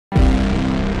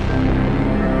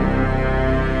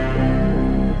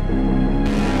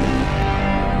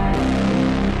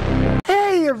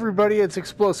everybody, it's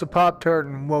Explosive Pop-Tart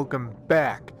and welcome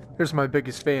back. There's my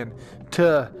biggest fan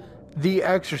to The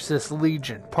Exorcist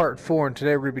Legion Part 4, and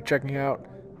today we're going to be checking out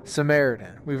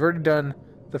Samaritan. We've already done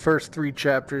the first 3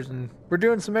 chapters and we're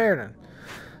doing Samaritan.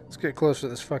 Let's get closer to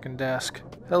this fucking desk.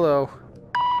 Hello.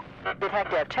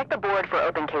 Detective, check the board for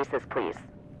open cases, please.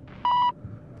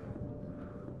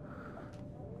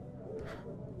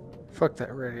 Fuck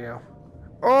that radio.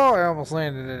 Oh, I almost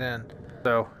landed it in.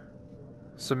 So,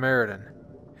 Samaritan.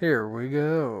 Here we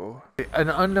go. An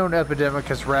unknown epidemic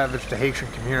has ravaged the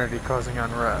Haitian community, causing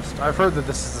unrest. I've heard that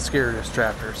this is the scariest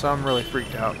chapter, so I'm really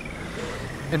freaked out.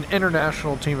 An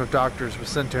international team of doctors was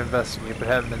sent to investigate, but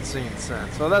haven't been seen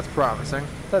since. So that's promising.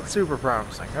 That's super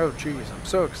promising. Oh jeez, I'm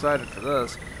so excited for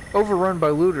this. Overrun by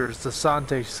looters, the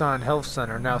Sante San Health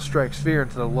Center now strikes fear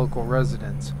into the local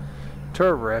residents.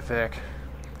 Terrific.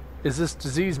 Is this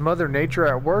disease Mother Nature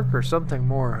at work or something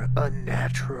more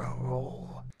unnatural?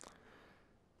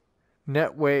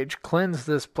 Net wage, cleanse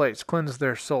this place, cleanse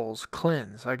their souls,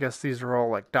 cleanse. I guess these are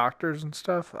all like doctors and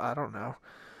stuff. I don't know.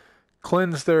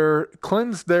 Cleanse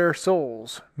their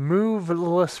souls. Move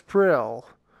l'esprit.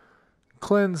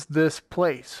 Cleanse this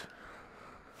place.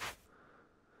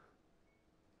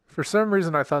 For some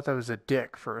reason I thought that was a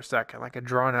dick for a second, like a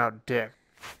drawn out dick.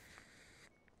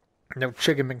 No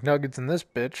chicken McNuggets in this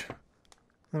bitch.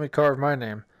 Let me carve my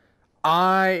name.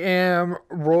 I am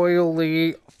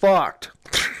royally fucked.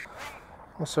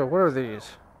 Also, what are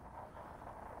these?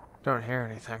 Don't hear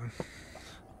anything.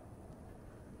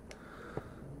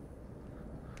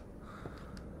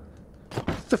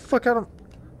 Get the fuck out of...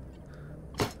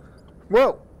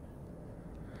 Whoa!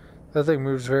 That thing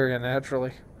moves very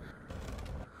unnaturally.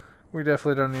 We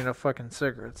definitely don't need no fucking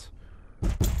cigarettes.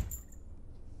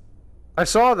 I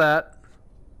saw that.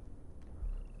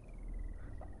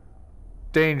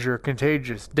 Danger,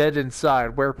 contagious, dead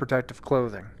inside, wear protective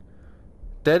clothing.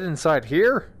 Dead inside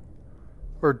here?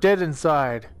 Or dead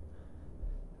inside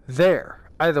there?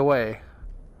 Either way,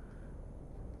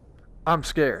 I'm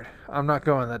scared. I'm not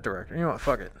going that direction. You know what?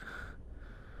 Fuck it.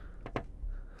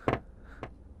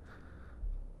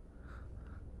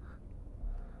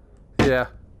 Yeah.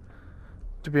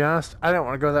 To be honest, I don't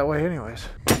want to go that way anyways.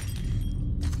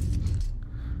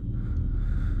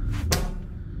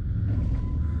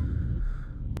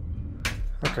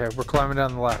 Okay, we're climbing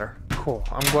down the ladder. Cool.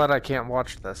 I'm glad I can't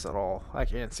watch this at all. I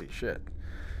can't see shit.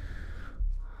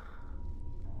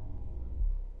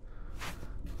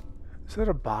 Is that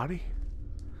a body?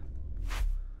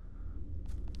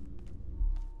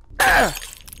 Ah!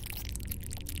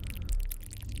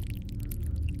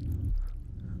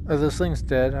 Oh, this thing's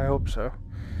dead. I hope so.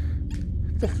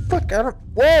 The fuck? I don't...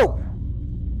 Whoa!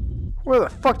 Where the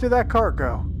fuck did that cart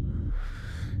go?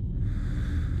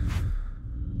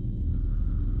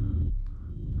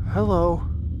 Hello.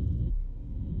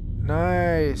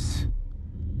 Nice.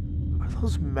 Are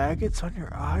those maggots on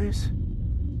your eyes?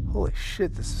 Holy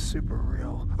shit, this is super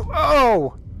real.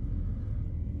 Oh!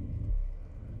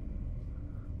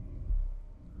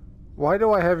 Why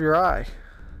do I have your eye?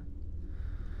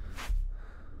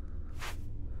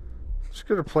 Just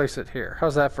gonna place it here.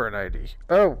 How's that for an ID?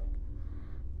 Oh!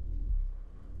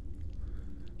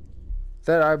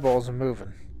 That eyeball's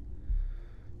moving.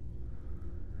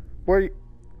 Where are you?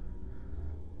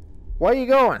 Why are you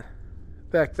going?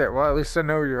 Back there. Well, at least I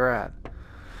know where you're at.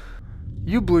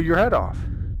 You blew your head off.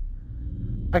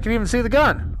 I can even see the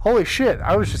gun. Holy shit,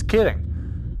 I was just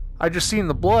kidding. I just seen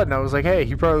the blood and I was like, hey,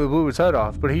 he probably blew his head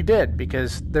off. But he did,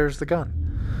 because there's the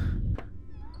gun.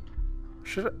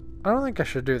 I don't think I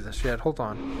should do this yet. Hold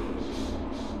on.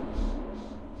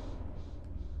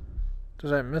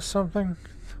 Did I miss something?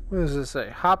 What does it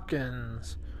say?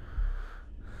 Hopkins.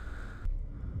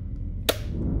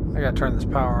 I gotta turn this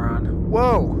power on.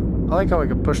 Whoa! I like how I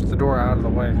can push the door out of the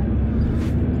way.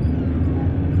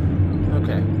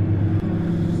 Okay.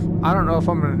 I don't know if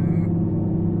I'm gonna...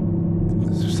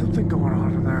 Is there something going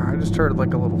on in there? I just heard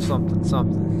like a little something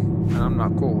something. And I'm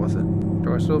not cool with it.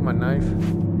 Do I still have my knife?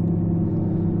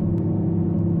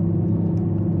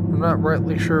 I'm not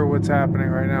rightly sure what's happening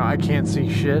right now. I can't see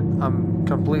shit. I'm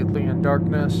completely in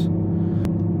darkness.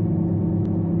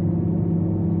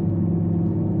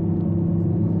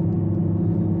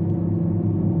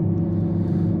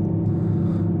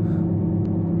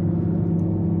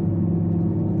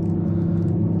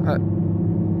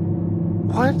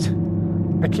 What?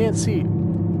 I can't see.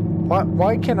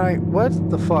 Why can I... What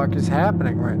the fuck is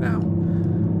happening right now?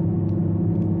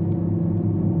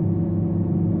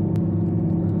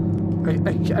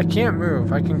 I can't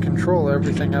move. I can control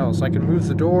everything else. I can move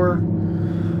the door.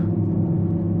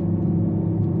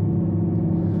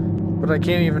 But I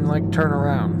can't even, like, turn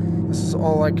around. This is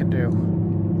all I can do.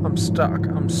 I'm stuck.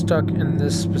 I'm stuck in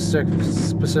this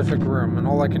specific room, and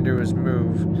all I can do is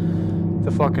move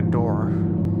the fucking door.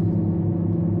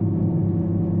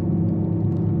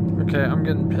 Okay, I'm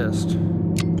getting pissed.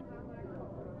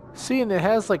 See, and it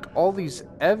has like all these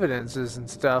evidences and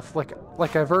stuff, like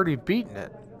I've already beaten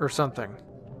it or something.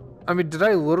 I mean, did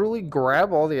I literally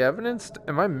grab all the evidence?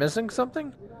 Am I missing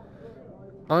something?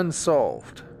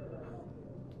 Unsolved.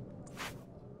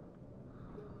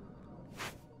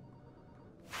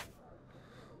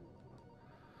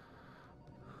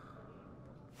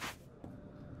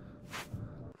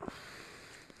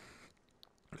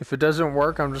 If it doesn't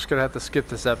work, I'm just gonna have to skip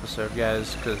this episode,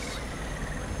 guys, because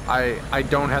I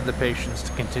don't have the patience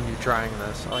to continue trying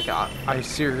this. Like, I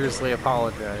seriously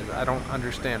apologize. I don't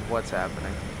understand what's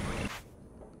happening.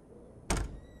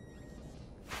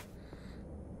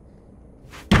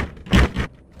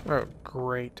 Oh,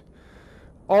 great.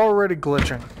 Already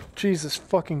glitching. Jesus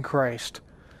fucking Christ.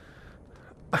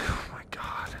 Oh my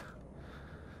god.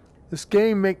 This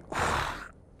game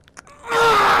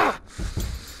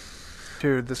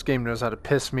Dude, this game knows how to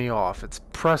piss me off. It's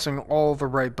pressing all the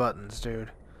right buttons, dude.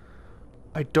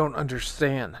 I don't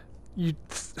understand.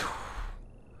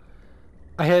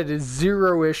 I had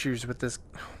 0 issues with this.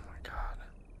 Oh my god.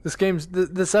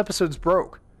 This episode's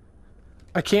broke.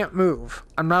 I can't move.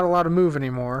 I'm not allowed to move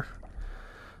anymore.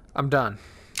 I'm done.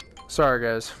 Sorry,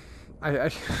 guys. Oh my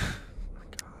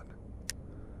god.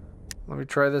 Let me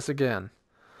try this again.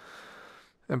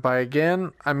 And by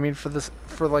again, I mean for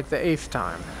like the 8th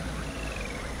time.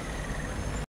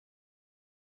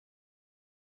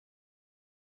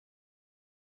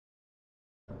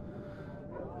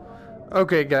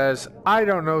 Okay, guys, I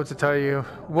don't know what to tell you.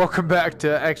 Welcome back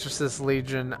to Exorcist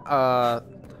Legion.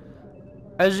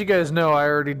 As you guys know, I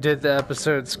already did the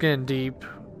episode Skin Deep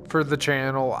for the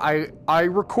channel. I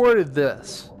recorded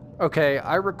this. Okay,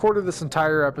 I recorded this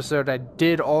entire episode. I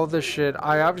did all this shit.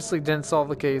 I obviously didn't solve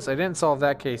the case. I didn't solve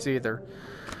that case either.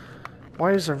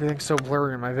 Why is everything so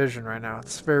blurry in my vision right now?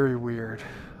 It's very weird.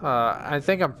 I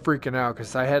think I'm freaking out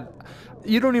because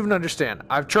you don't even understand.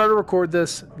 I've tried to record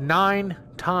this 9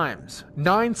 times.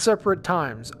 9 separate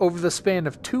times over the span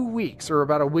of 2 weeks, or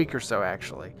about a week or so,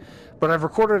 actually. But I've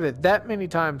recorded it that many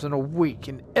times in a week,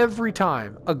 and every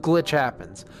time a glitch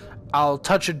happens. I'll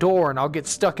touch a door, and I'll get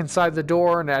stuck inside the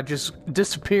door, and I just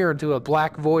disappear into a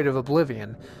black void of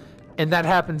oblivion. And that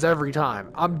happens every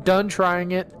time. I'm done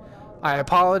trying it. I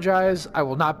apologize. I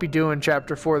will not be doing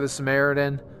Chapter 4 The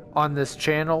Samaritan on this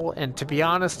channel, and to be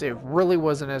honest, it really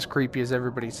wasn't as creepy as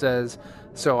everybody says,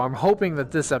 so I'm hoping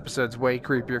that this episode's way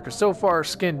creepier, because so far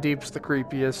Skin Deep's the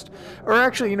creepiest, or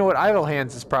actually, you know what, Idle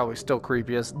Hands is probably still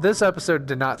creepiest. This episode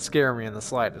did not scare me in the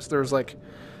slightest. There was like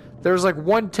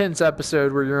one tense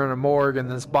episode where you're in a morgue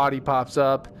and this body pops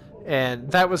up,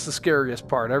 and that was the scariest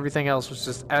part. Everything else was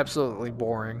just absolutely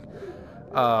boring.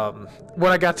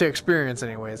 What I got to experience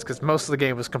anyways, because most of the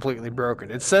game was completely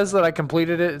broken. It says that I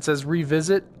completed it. It says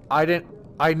revisit.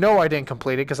 I know I didn't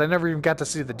complete it because I never even got to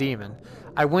see the demon.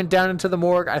 I went down into the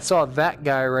morgue. I saw that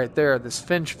guy right there, this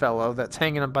Finch fellow that's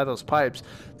hanging up by those pipes.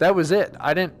 That was it.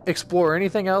 I didn't explore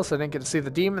anything else. I didn't get to see the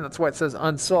demon. That's why it says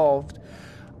unsolved.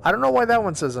 I don't know why that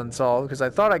one says unsolved, because I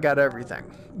thought I got everything.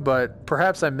 But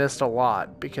perhaps I missed a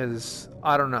lot, because,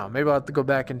 I don't know. Maybe I'll have to go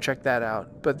back and check that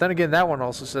out. But then again, that one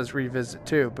also says revisit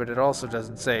too, but it also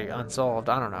doesn't say unsolved.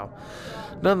 I don't know.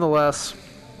 Nonetheless,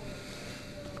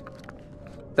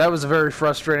 that was a very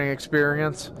frustrating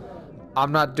experience.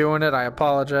 I'm not doing it. I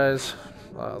apologize.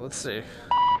 Let's see.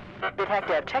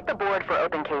 Detective, check the board for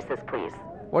open cases, please.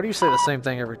 Why do you say the same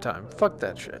thing every time? Fuck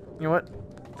that shit. You know what?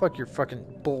 Fuck your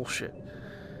fucking bullshit.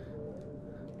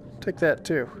 Take that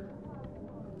too.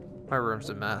 My room's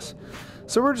a mess.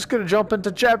 So we're just gonna jump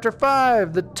into Chapter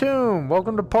 5, The Tomb.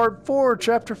 Welcome to Part 4,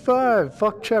 Chapter 5.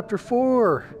 Fuck Chapter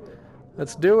 4.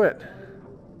 Let's do it.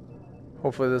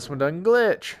 Hopefully this one doesn't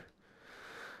glitch.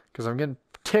 Because I'm getting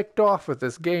ticked off with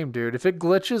this game, dude. If it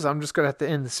glitches, I'm just gonna have to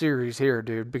end the series here,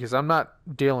 dude. Because I'm not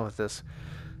dealing with this.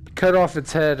 Cut off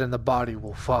its head and the body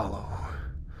will follow.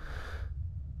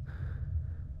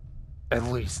 At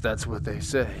least that's what they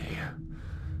say.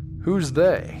 Who's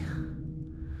they?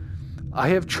 I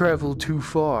have traveled too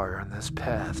far on this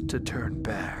path to turn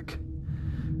back.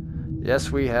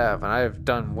 Yes, we have, and I have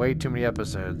done way too many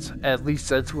episodes. At least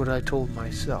that's what I told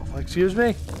myself. Excuse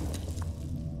me?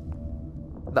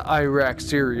 The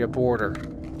Iraq-Syria border.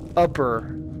 Upper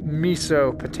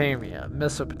Mesopotamia.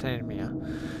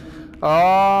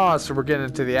 Oh, so we're getting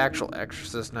into the actual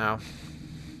Exorcist now.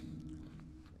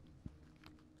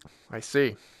 I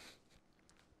see.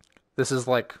 This is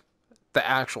like the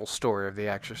actual story of The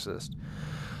Exorcist.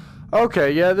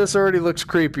 Okay, yeah, this already looks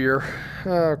creepier.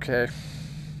 Okay.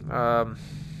 Oh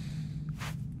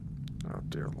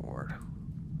dear Lord.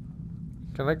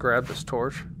 Can I grab this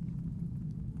torch?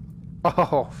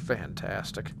 Oh,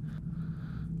 fantastic.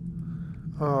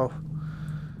 Oh.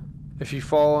 If you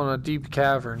fall in a deep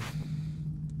cavern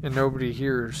and nobody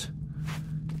hears,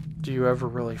 do you ever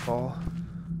really fall?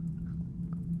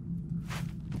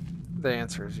 The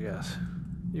answer is yes.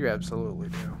 You absolutely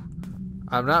do.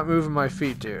 I'm not moving my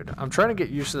feet, dude. I'm trying to get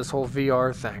used to this whole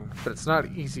VR thing, but it's not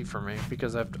easy for me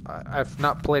because I've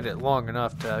not played it long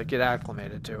enough to get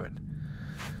acclimated to it.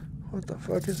 What the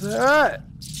fuck is that?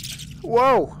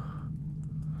 Whoa!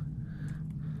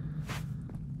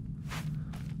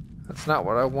 That's not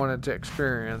what I wanted to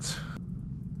experience.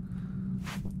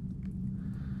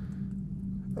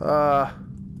 I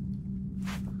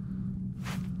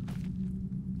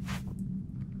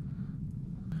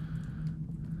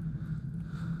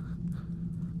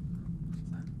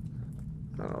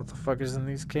don't know what the fuck is in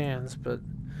these cans, but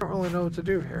I don't really know what to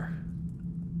do here.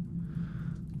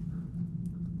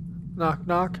 Knock,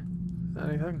 knock.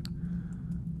 Anything?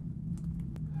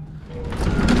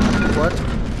 What?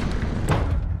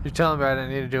 You telling me I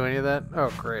didn't need to do any of that?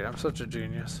 Oh, great. I'm such a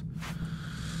genius.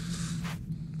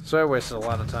 So I wasted a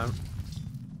lot of time.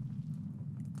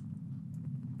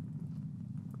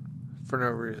 For no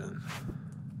reason.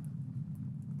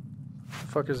 The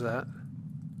fuck is that?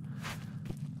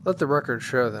 Let the record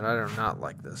show that I do not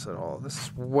like this at all. This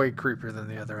is way creepier than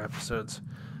the other episodes.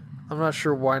 I'm not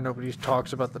sure why nobody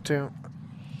talks about the tomb.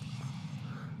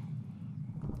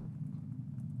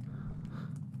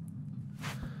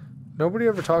 Nobody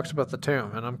ever talks about the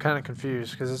tomb, and I'm kind of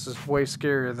confused because this is way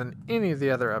scarier than any of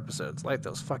the other episodes. Light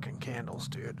those fucking candles,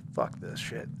 dude. Fuck this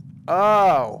shit.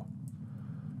 Oh!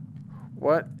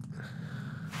 What?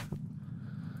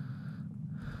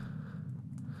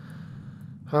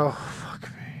 Oh, fuck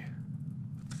me.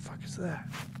 What the fuck is that?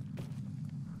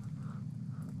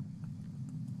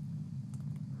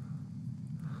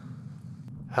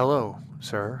 Hello,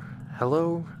 sir.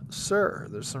 Hello, sir.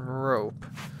 There's some rope.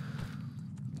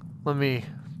 Let me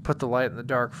put the light in the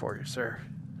dark for you, sir.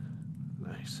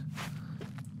 Nice.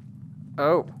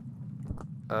 Oh.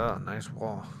 Oh, nice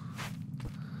wall.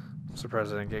 I'm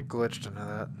surprised I didn't get glitched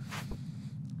into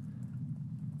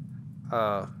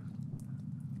that.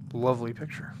 Lovely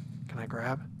picture. Can I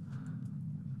grab?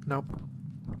 Nope.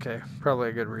 Okay, probably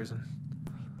a good reason.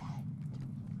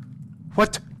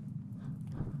 What?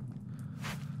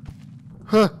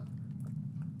 Huh?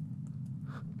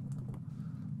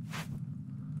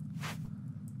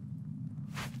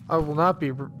 I will not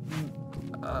be.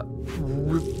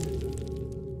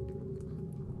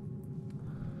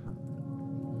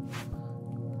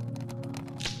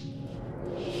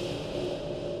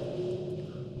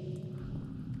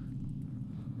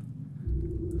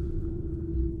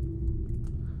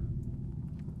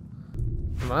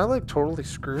 Am I like totally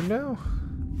screwed now?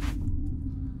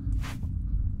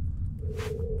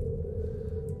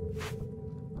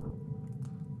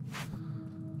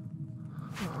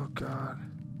 Oh God.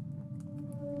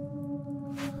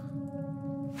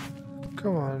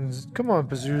 Come on,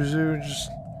 Pazuzu, just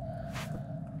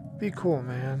be cool,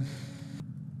 man.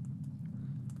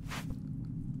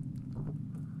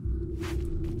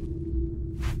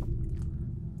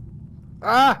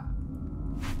 Ah!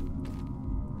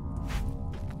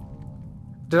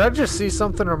 Did I just see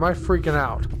something, or am I freaking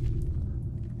out?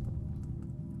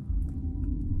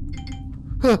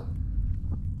 Huh.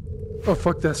 Oh,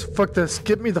 fuck this. Fuck this.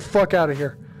 Get me the fuck out of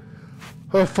here.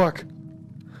 Oh, fuck.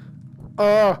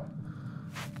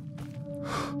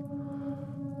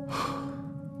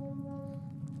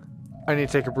 I need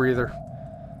to take a breather.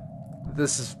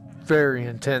 This is very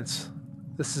intense.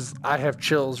 I have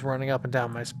chills running up and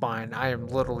down my spine. I am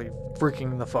literally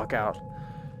freaking the fuck out.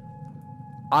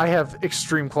 I have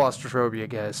extreme claustrophobia,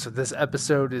 guys, so this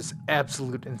episode is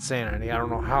absolute insanity. I don't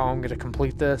know how I'm going to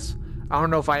complete this. I don't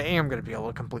know if I am going to be able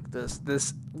to complete this.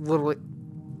 This literally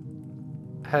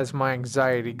has my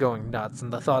anxiety going nuts,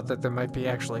 and the thought that there might be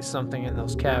actually something in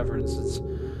those caverns is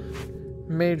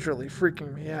majorly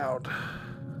freaking me out.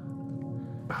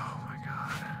 Oh my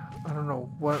God. I don't know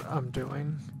what I'm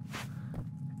doing.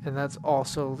 And that's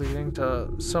also leading to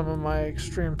some of my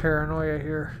extreme paranoia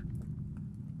here.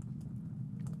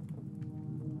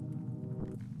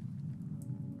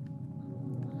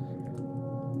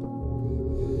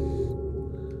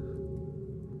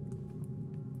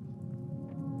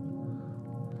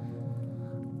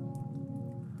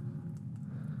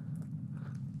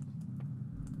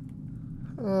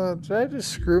 Did I just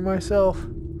screw myself?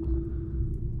 I'm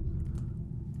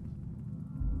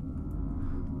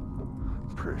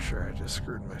pretty sure I just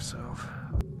screwed myself.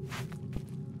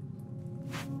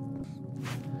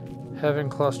 Having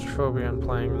claustrophobia and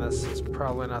playing this is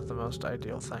probably not the most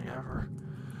ideal thing ever.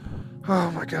 Oh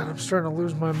my god, I'm starting to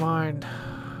lose my mind.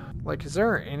 Like, is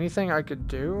there anything I could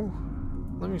do?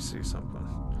 Let me see something.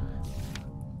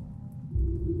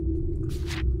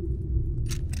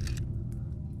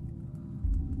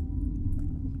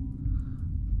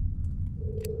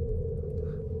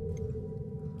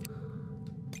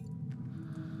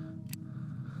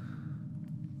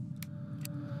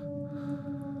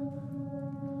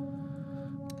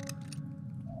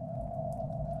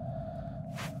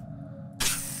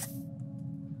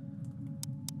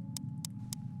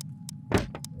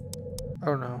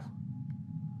 Oh no.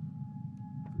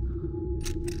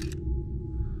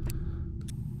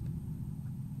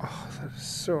 Oh, that is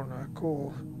so not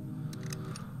cool.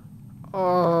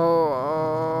 Oh,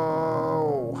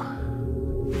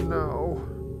 no.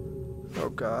 Oh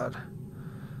god.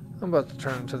 I'm about to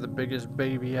turn into the biggest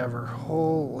baby ever.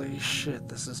 Holy shit,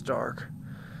 this is dark.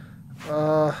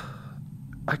 I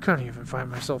couldn't even find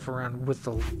myself around with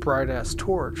the bright-ass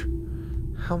torch.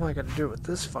 How am I gonna do it with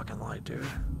this fucking light, dude?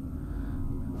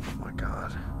 Oh my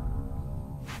god.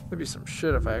 There'd be some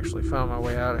shit if I actually found my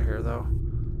way out of here, though.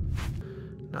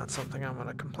 Not something I'm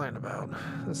gonna complain about.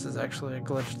 This is actually a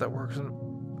glitch that works in...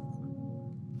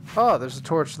 Oh, there's a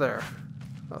torch there.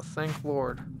 Oh, thank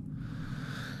Lord.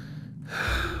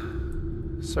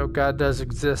 So God does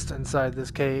exist inside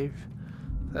this cave.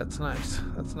 That's nice.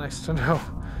 That's nice to know.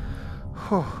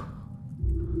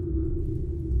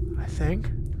 I think.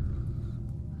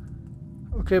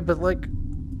 Okay, but like,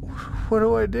 what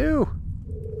do I do?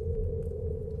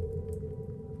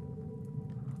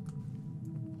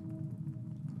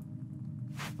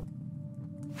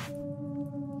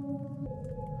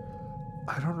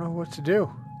 I don't know what to do.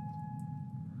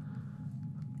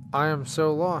 I am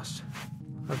so lost.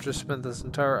 I've just spent this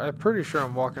I'm pretty sure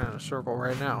I'm walking in a circle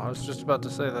right now. I was just about to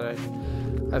say that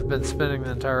I've been spending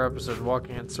the entire episode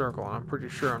walking in a circle, and I'm pretty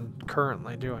sure I'm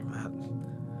currently doing that.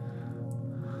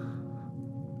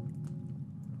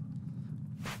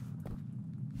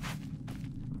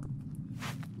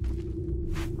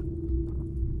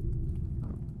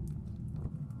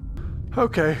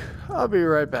 Okay, I'll be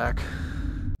right back.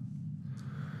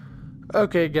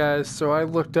 Okay guys, so I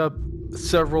looked up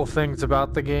several things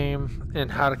about the game and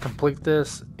how to complete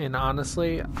this, and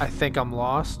honestly, I think I'm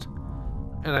lost.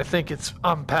 And I think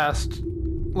I'm past,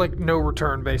 like, no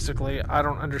return, basically. I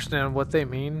don't understand what they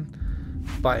mean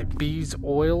by bees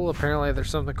oil. Apparently there's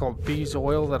something called bees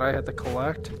oil that I had to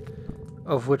collect,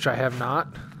 of which I have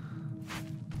not.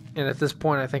 And at this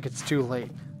point, I think it's too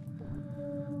late.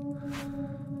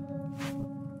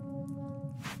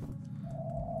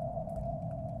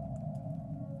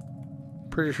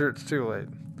 Pretty sure it's too late.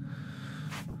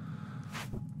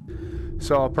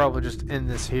 So I'll probably just end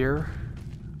this here.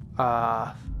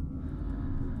 I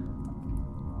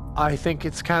think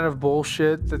it's kind of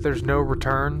bullshit that there's no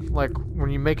return. Like, when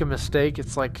you make a mistake,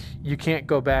 it's like you can't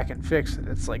go back and fix it.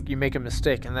 It's like you make a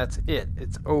mistake and that's it.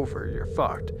 It's over. You're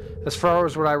fucked. As far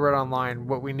as what I read online,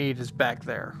 what we need is back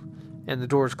there. And the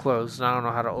door's closed and I don't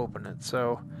know how to open it.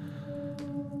 So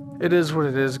it is what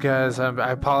it is, guys.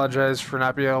 I apologize for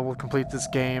not being able to complete this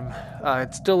game.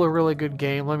 It's still a really good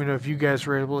game. Let me know if you guys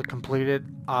were able to complete it.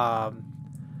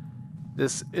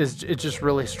 It just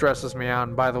really stresses me out.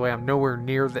 And by the way, I'm nowhere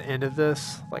near the end of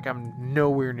this. Like, I'm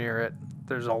nowhere near it.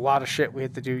 There's a lot of shit we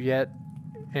have to do yet,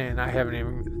 and I haven't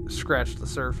even scratched the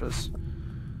surface.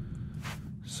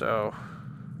 So,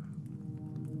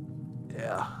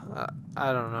 yeah,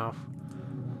 I don't know.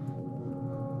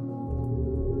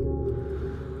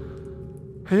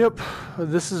 Yep,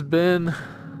 this has been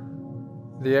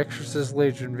the Exorcist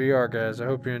Legion VR, guys. I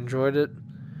hope you enjoyed it.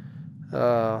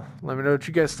 Let me know what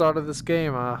you guys thought of this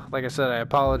game. Like I said, I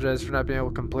apologize for not being able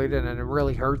to complete it, and it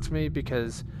really hurts me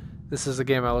because this is a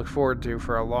game I look forward to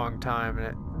for a long time, and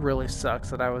it really sucks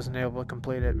that I wasn't able to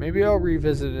complete it. Maybe I'll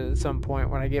revisit it at some point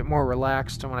when I get more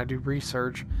relaxed and when I do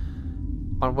research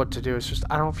on what to do. It's just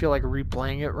I don't feel like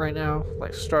replaying it right now,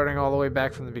 like starting all the way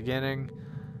back from the beginning.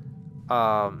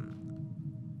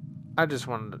 I just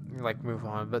wanted to, like, move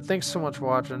on. But thanks so much for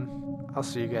watching. I'll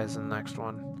see you guys in the next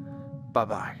one.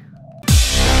 Bye-bye.